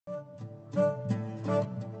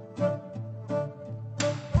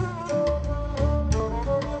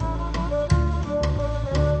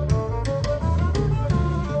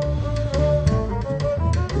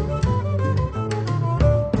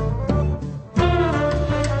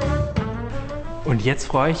Und jetzt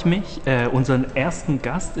freue ich mich, unseren ersten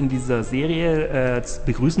Gast in dieser Serie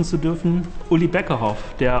begrüßen zu dürfen, Uli Beckerhoff,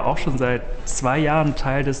 der auch schon seit 2 Jahren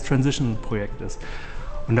Teil des Transition-Projektes ist.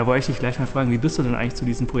 Und da wollte ich dich gleich mal fragen, wie bist du denn eigentlich zu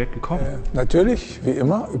diesem Projekt gekommen? Natürlich, wie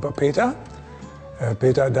immer, über Peter.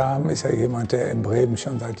 Peter Dahm ist ja jemand, der in Bremen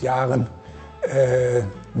schon seit Jahren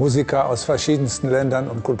Musiker aus verschiedensten Ländern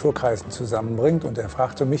und Kulturkreisen zusammenbringt. Und er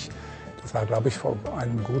fragte mich, das war, glaube ich, vor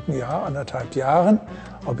einem guten Jahr, 1,5 Jahren,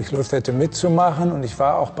 ob ich Lust hätte mitzumachen. Und ich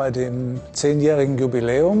war auch bei dem 10-jährigen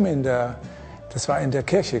Jubiläum das war in der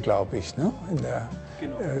Kirche, glaube ich, ne? In der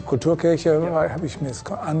Kulturkirche habe ich mir das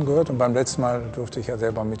angehört. Und beim letzten Mal durfte ich ja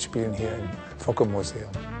selber mitspielen hier im Focke Museum.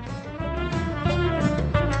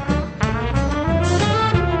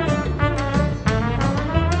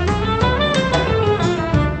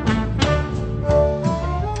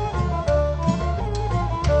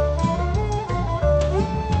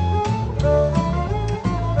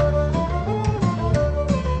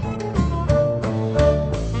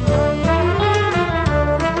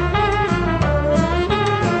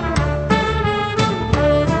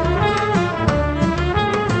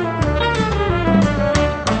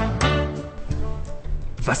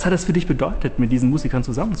 Was hat es für dich bedeutet, mit diesen Musikern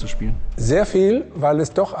zusammenzuspielen? Sehr viel, weil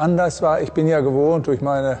es doch anders war. Ich bin ja gewohnt, durch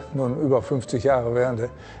meine nun über 50 Jahre währende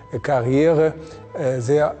Karriere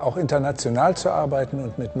sehr auch international zu arbeiten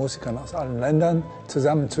und mit Musikern aus allen Ländern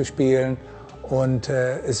zusammenzuspielen. Und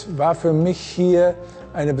es war für mich hier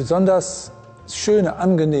eine besonders schöne,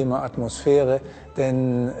 angenehme Atmosphäre,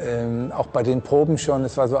 denn auch bei den Proben schon,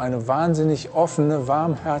 es war so eine wahnsinnig offene,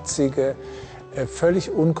 warmherzige, völlig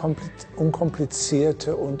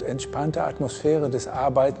unkomplizierte und entspannte Atmosphäre des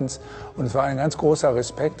Arbeitens. Und es war ein ganz großer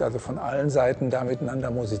Respekt, also von allen Seiten da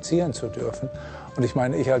miteinander musizieren zu dürfen. Und ich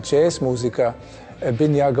meine, ich als Jazzmusiker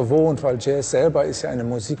bin ja gewohnt, weil Jazz selber ist ja eine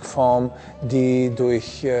Musikform, die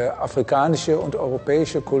durch afrikanische und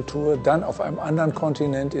europäische Kultur dann auf einem anderen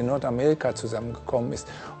Kontinent in Nordamerika zusammengekommen ist.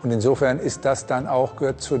 Und insofern ist das dann auch,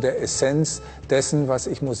 gehört zu der Essenz dessen, was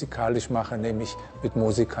ich musikalisch mache, nämlich mit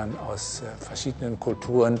Musikern aus verschiedenen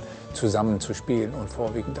Kulturen zusammenzuspielen und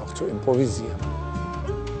vorwiegend auch zu improvisieren.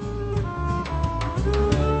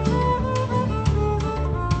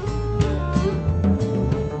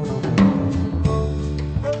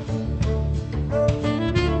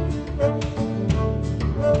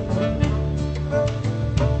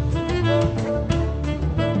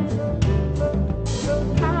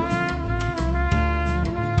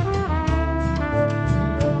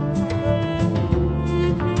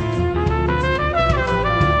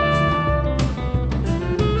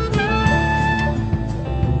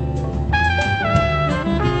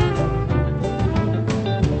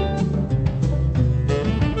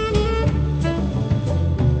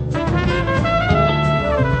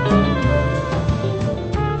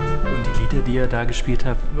 Die ihr da gespielt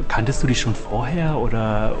habt, kanntest du die schon vorher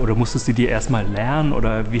oder musstest du die erst mal lernen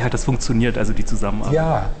oder wie hat das funktioniert, also die Zusammenarbeit?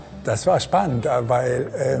 Ja, das war spannend,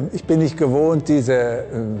 weil ich bin nicht gewohnt, diese,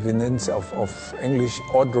 wir nennen es auf Englisch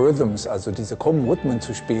Odd Rhythms, also diese krummen Rhythmen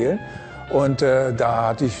zu spielen. Und da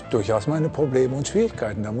hatte ich durchaus meine Probleme und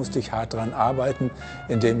Schwierigkeiten. Da musste ich hart dran arbeiten,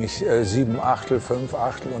 indem ich 7/8,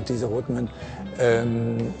 5/8 und diese Rhythmen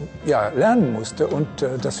lernen musste. Und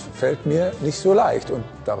das fällt mir nicht so leicht. Und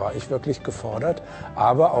da war ich wirklich gefordert.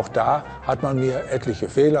 Aber auch da hat man mir etliche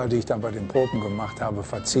Fehler, die ich dann bei den Proben gemacht habe,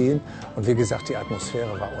 verziehen. Und wie gesagt, die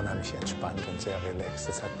Atmosphäre war unheimlich entspannt und sehr relaxed.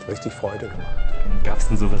 Das hat richtig Freude gemacht. Gab es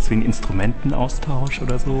denn sowas wie einen Instrumentenaustausch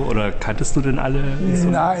oder so? Oder kanntest du denn alle?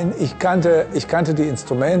 Nein, ich kannte die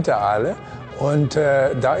Instrumente alle. Und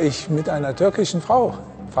da ich mit einer türkischen Frau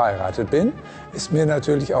verheiratet bin, ist mir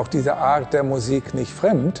natürlich auch diese Art der Musik nicht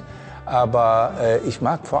fremd. Aber ich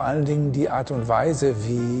mag vor allen Dingen die Art und Weise,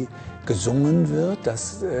 wie gesungen wird.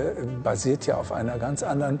 Das basiert ja auf einer ganz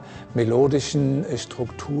anderen melodischen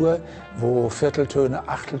Struktur, wo Vierteltöne,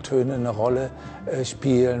 Achteltöne eine Rolle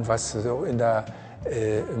spielen, was so in der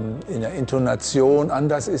Intonation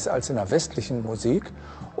anders ist als in der westlichen Musik.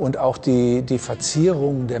 Und auch die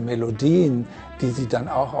Verzierung der Melodien, die sie dann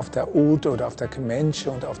auch auf der Oud oder auf der Kemenche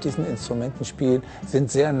und auf diesen Instrumenten spielen, sind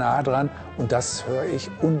sehr nah dran. Und das höre ich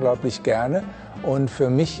unglaublich gerne. Und für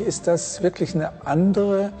mich ist das wirklich eine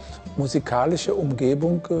andere musikalische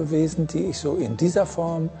Umgebung gewesen, die ich so in dieser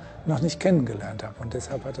Form noch nicht kennengelernt habe. Und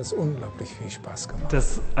deshalb hat das unglaublich viel Spaß gemacht.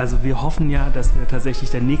 Also wir hoffen ja, dass wir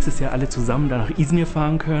tatsächlich dann nächstes Jahr alle zusammen dann nach Izmir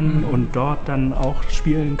fahren können und dort dann auch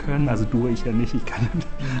spielen können. Also du, ich ja nicht, ich kann nicht.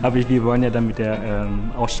 Aber wir wollen ja dann mit der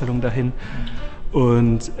Ausstellung dahin.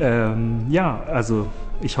 Und ja, also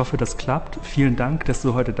ich hoffe, das klappt. Vielen Dank, dass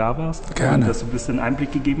du heute da warst. Gerne. Und dass du ein bisschen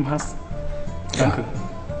Einblick gegeben hast. Danke.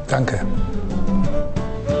 Ja, danke.